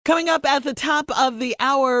Coming up at the top of the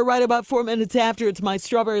hour, right about 4 minutes after, it's my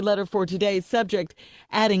strawberry letter for today's subject,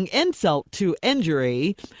 adding insult to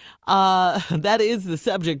injury. That is the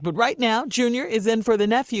subject. But right now, Junior is in for the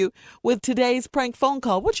nephew with today's prank phone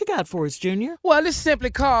call. What you got for us, Junior? Well, this is simply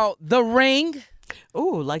called The Ring. Oh,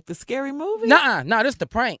 like the scary movie? Nah, this the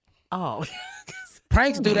prank. Oh.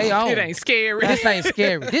 Pranks do they own. It ain't scary. This ain't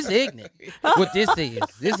scary. This is ignorant. What this is.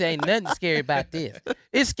 This ain't nothing scary about this.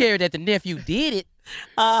 It's scary that the nephew did it.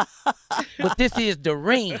 But this is The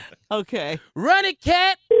Ring. Okay. Run it,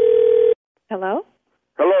 cat. Hello?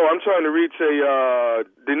 Hello, I'm trying to reach a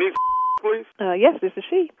Denise, please. Yes, this is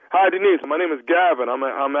she. Hi, Denise. My name is Gavin.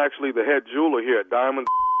 I'm actually the head jeweler here at Diamonds.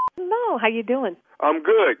 Hello, how you doing? I'm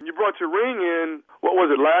good. You brought your ring in. What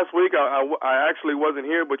was it, last week? I actually wasn't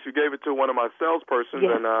here, but you gave it to one of my salespersons,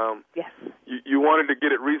 Yes. and Yes. you wanted to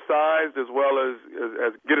get it resized as well as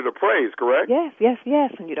get it appraised, correct? Yes.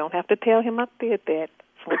 And you don't have to tell him I did that.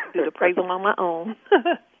 I'm supposed to do the appraisal on my own.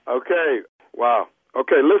 Okay. Wow.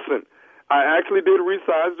 Okay, listen. I actually did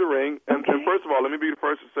resize the ring, and Okay. first of all, let me be the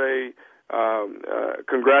first to say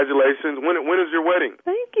congratulations. When is your wedding?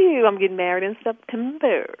 Thank you. I'm getting married in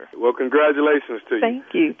September. Well, congratulations to you.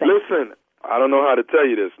 Thank you. Listen, I don't know how to tell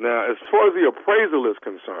you this. Now, as far as the appraisal is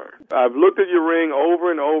concerned, I've looked at your ring over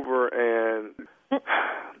and over, and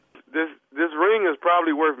this ring is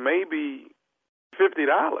probably worth maybe $50.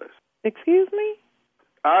 Excuse me?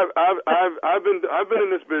 I've been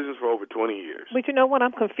in this business for over 20 years, But you know what?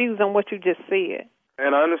 I'm confused on what you just said.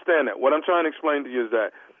 and I understand that. What I'm trying to explain to you is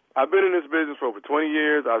that I've been in this business for over 20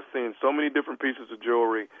 years. I've seen so many different pieces of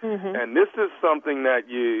jewelry, and this is something that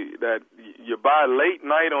you buy late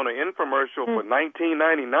night on an infomercial for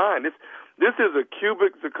 $19.99. This is a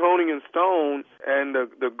cubic zirconian stone, and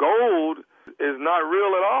the gold is not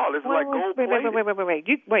real at all. It's like gold plated.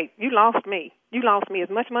 Wait. You lost me. You lost me. As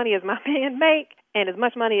much money as my man make, and as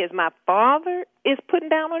much money as my father is putting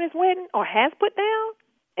down on his wedding, or has put down.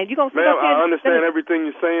 And you gonna sit Ma'am, up here I understand everything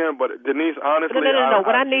you're saying, but Denise, honestly, No.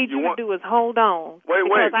 What I need you to do is hold on. Wait.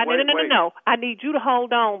 No. I need you to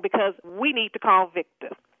hold on because we need to call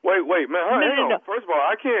Victor. Wait, man, hang on. No. First of all,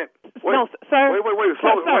 I can't. Wait, No, sir. Wait. Sir,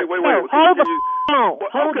 hold the phone.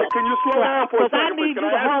 Hold Okay, on. can you slow down for a Because I second? need Can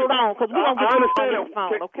you to ask hold on because we're going to get you on the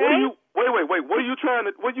phone, okay? Wait. What are you trying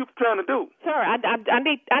to do? Sir,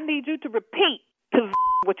 I need you to repeat to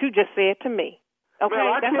what you just said to me. Okay?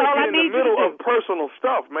 Man, I That's can't all get I in need the you to middle do. of personal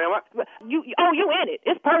stuff, man. You in it.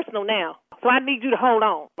 It's personal now. So I need you to hold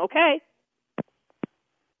on, okay?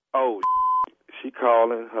 Oh, she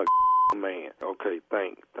calling her man. Okay,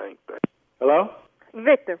 thank. Hello?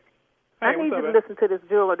 Victor, I Hey, need what's you up, to listen to this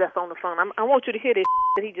jeweler that's on the phone. I want you to hear this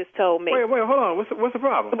that he just told me. Wait, hold on. What's the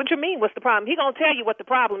problem? What you mean, what's the problem? He going to tell you what the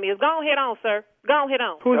problem is. Go on, head on, sir. Go on, head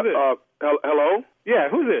on. Who's this? Hello? Yeah,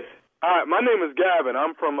 who's this? Hi, my name is Gavin.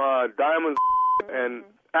 I'm from Diamonds, and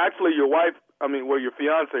actually your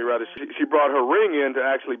fiance rather, she brought her ring in to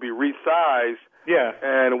actually be resized. Yeah.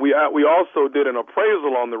 And we also did an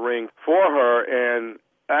appraisal on the ring for her, and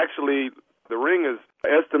actually the ring is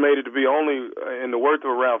estimated to be only in the worth of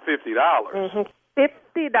around $50. $50.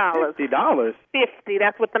 $50? $50.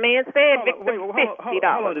 That's what the man said, Victor. $50. Hold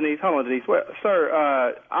on, Denise. Well, sir,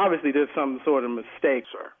 obviously there's some sort of mistake,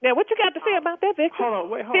 sir. Now, what you got to say about that, Victor?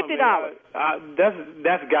 Hold on. $50.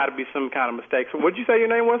 That's got to be some kind of mistake. So what'd you say your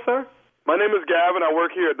name was, sir? My name is Gavin. I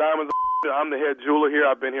work here at Diamonds. I'm the head jeweler here.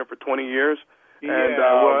 I've been here for 20 years.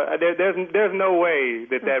 Yeah, there's no way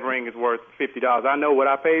that ring is worth $50. I know what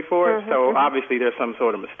I paid for it, so obviously there's some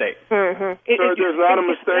sort of mistake. Sir, there's not a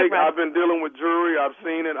mistake. I've been dealing with jewelry. I've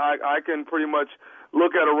seen it. I can pretty much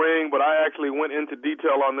look at a ring, but I actually went into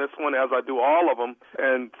detail on this one, as I do all of them.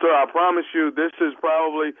 And, sir, I promise you, this is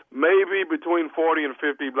probably maybe between $40 and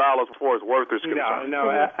 $50 before it's worth is concerned. No,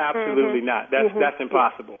 absolutely not. That's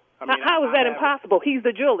impossible. I mean, how is that impossible? He's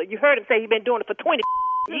the jeweler. You heard him say he's been doing it for 20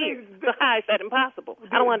 years. So how is that impossible?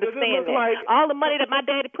 I don't understand that. All the money that my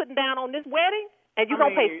daddy putting down on this wedding, and you're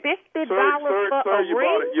going to pay $50 for a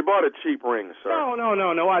ring? You bought a cheap ring, sir.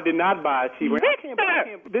 No, I did not buy a cheap ring.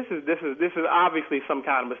 This is obviously some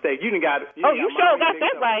kind of mistake. You sure got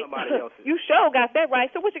that right. You sure got that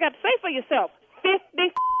right. So what you got to say for yourself?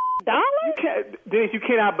 $50? Denise, you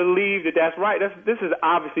cannot believe that's right. This is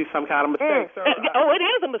obviously some kind of mistake, sir. It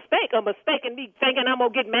is a mistake. A mistake in me thinking I'm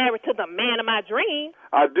going to get married to the man of my dream.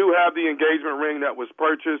 I do have the engagement ring that was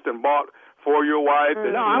purchased and bought for your wife.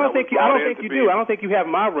 No, I don't think you do. I don't think you have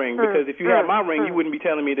my ring, because if you had my ring, you wouldn't be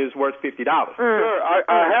telling me that it's worth $50. Sir,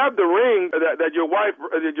 I have the ring that your wife,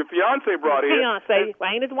 that your fiance brought in. Fiance.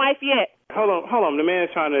 I ain't his wife yet. Hold on. The man's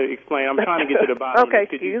trying to explain. I'm trying to get to the bottom. Okay,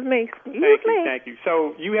 of it. excuse me. Thank you.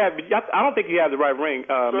 So I don't think you have the right ring.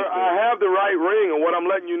 Sir, I have the right ring, and what I'm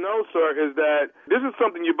letting you know, sir, is that this is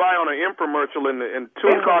something you buy on an infomercial in 2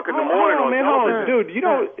 o'clock in the morning on television. Dude, you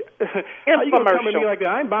don't. How you gonna come at me like that?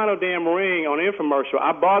 I ain't buying no damn ring on an infomercial.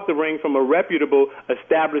 I bought the ring from a reputable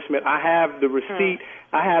establishment. I have the receipt.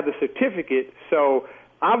 I have the certificate. So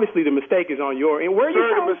obviously the mistake is on your end. Where are you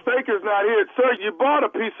Sir, from? the mistake is not here. Sir, you bought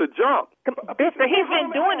a piece of junk. Mister, he's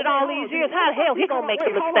been doing it all these years. How the hell he gonna make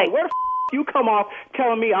a mistake? Where the you come off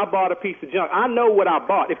telling me I bought a piece of junk? I know what I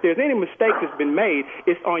bought. If there's any mistake that's been made,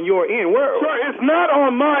 it's on your end. Sir, it's not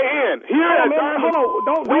on my end. Here at Diamond,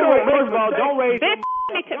 don't raise. Bitch,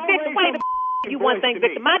 wait you one thing,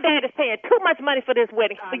 Victor. My dad is paying too much money for this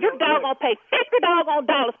wedding, so you doggone pay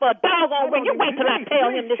 $50 for a doggone ring. You wait till I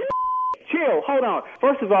tell him this. Chill, hold on.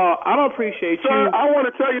 First of all, I don't appreciate Sir, you. I want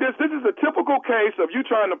to tell you this. This is a typical case of you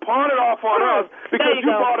trying to pawn it off on us because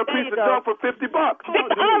you bought a piece of junk for $50.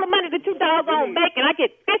 Victor, all the money that you doggone make, and I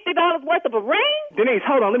get $50 worth of a ring? Denise,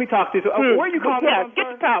 hold on. Let me talk to you. Where are you calling from?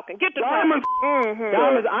 Get to talking. Diamonds.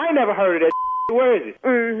 Diamonds, I ain't never heard of that. Where is it?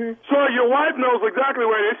 Sir, your wife knows exactly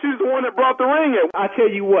where it is. She's the one that brought the ring in. I tell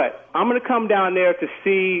you what, I'm going to come down there to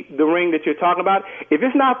see the ring that you're talking about. If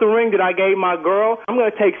it's not the ring that I gave my girl, I'm going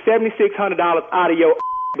to take $7,600 out of your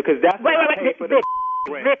because that's what I paid for the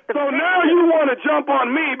ring. So now you want to jump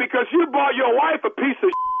on me because you bought your wife a piece of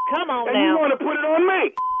Come on and now. you want to put it on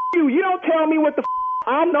me. You don't tell me what the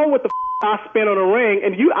I know what the I spent on a ring,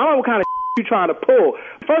 and I don't know what kind of you trying to pull.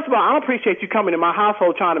 First of all, I don't appreciate you coming to my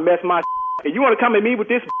household trying to mess my and you want to come at me with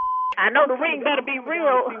this? I know the ring better be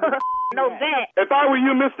real. Know that. If I were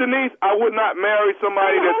you, Miss Denise, I would not marry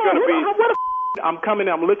somebody that's going to be... I'm coming,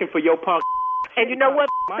 I'm looking for your punk. And you know what?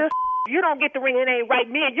 You don't get the ring, it ain't right.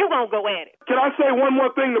 Me and you gonna go at it. Can I say one more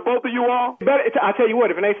thing to both of you all? I tell you what,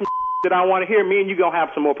 if it ain't some that I want to hear, me and you gonna have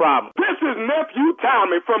some more problems. This is Nephew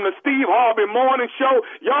Tommy from the Steve Harvey Morning Show.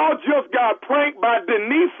 Y'all just got pranked by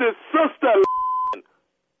Denise's sister.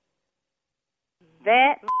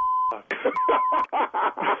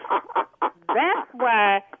 That's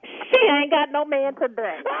why she ain't got no man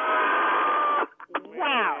today.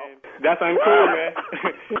 Wow. That's uncool, man.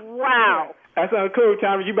 Wow. That's uncool,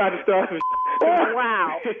 Tommy. You about to start some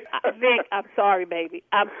Wow. Vic, I'm sorry, baby.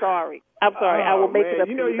 I'm sorry. I will make it up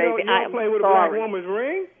to you, baby. You don't play with sorry. a black woman's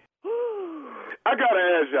ring? I got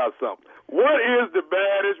to ask y'all something. What is the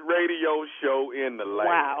baddest radio show in the land?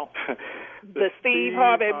 Wow. The Steve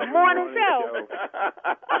Harvey Morning Show.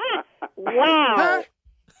 Wow.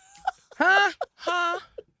 Huh?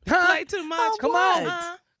 Play too much. Come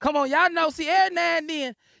on. Come on. Y'all know, see, every now and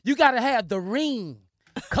then, you got to have the ring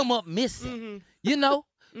come up missing. You know?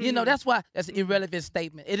 You know, that's why that's an irrelevant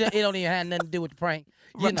statement. It don't even have nothing to do with the prank.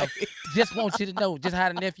 You know, just want you to know just how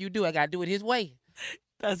the nephew do. I got to do it his way.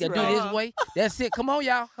 That's Got to right. do it his way. That's it. Come on,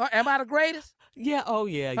 y'all. Am I the greatest? Yeah, oh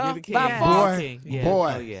yeah, Huh? you're the king. By far. Yeah.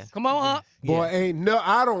 Boy. Oh, yeah. Come on, huh? Boy,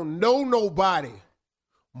 I don't know nobody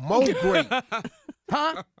more great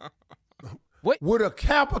Huh? with a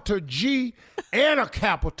capital G and a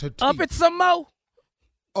capital T. Up it some more.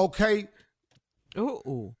 Okay?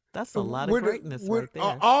 Ooh, that's a lot of With greatness right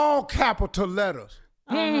there. all capital letters.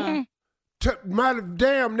 My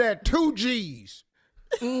damn that 2 G's.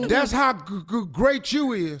 That's how great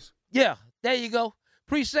you is. Yeah, there you go.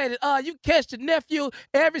 Appreciate it. You catch the nephew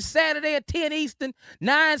every Saturday at 10 Eastern,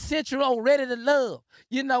 9 Central on Ready to Love.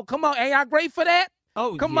 You know, come on. Ain't I great for that?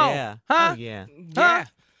 Oh, come yeah. on. Huh? Oh, yeah. Yeah.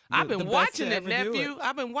 I've The been best watching to it, ever do nephew. it.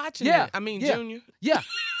 I've been watching Yeah. it. I mean, Yeah. Junior. Yeah.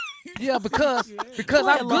 Yeah, because Play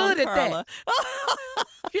I'm along, good at Carla. that.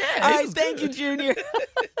 Yeah. All it right, was thank you, Junior.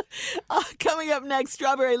 Coming up next,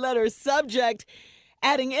 Strawberry Letter subject,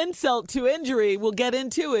 adding insult to injury. We'll get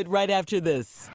into it right after this.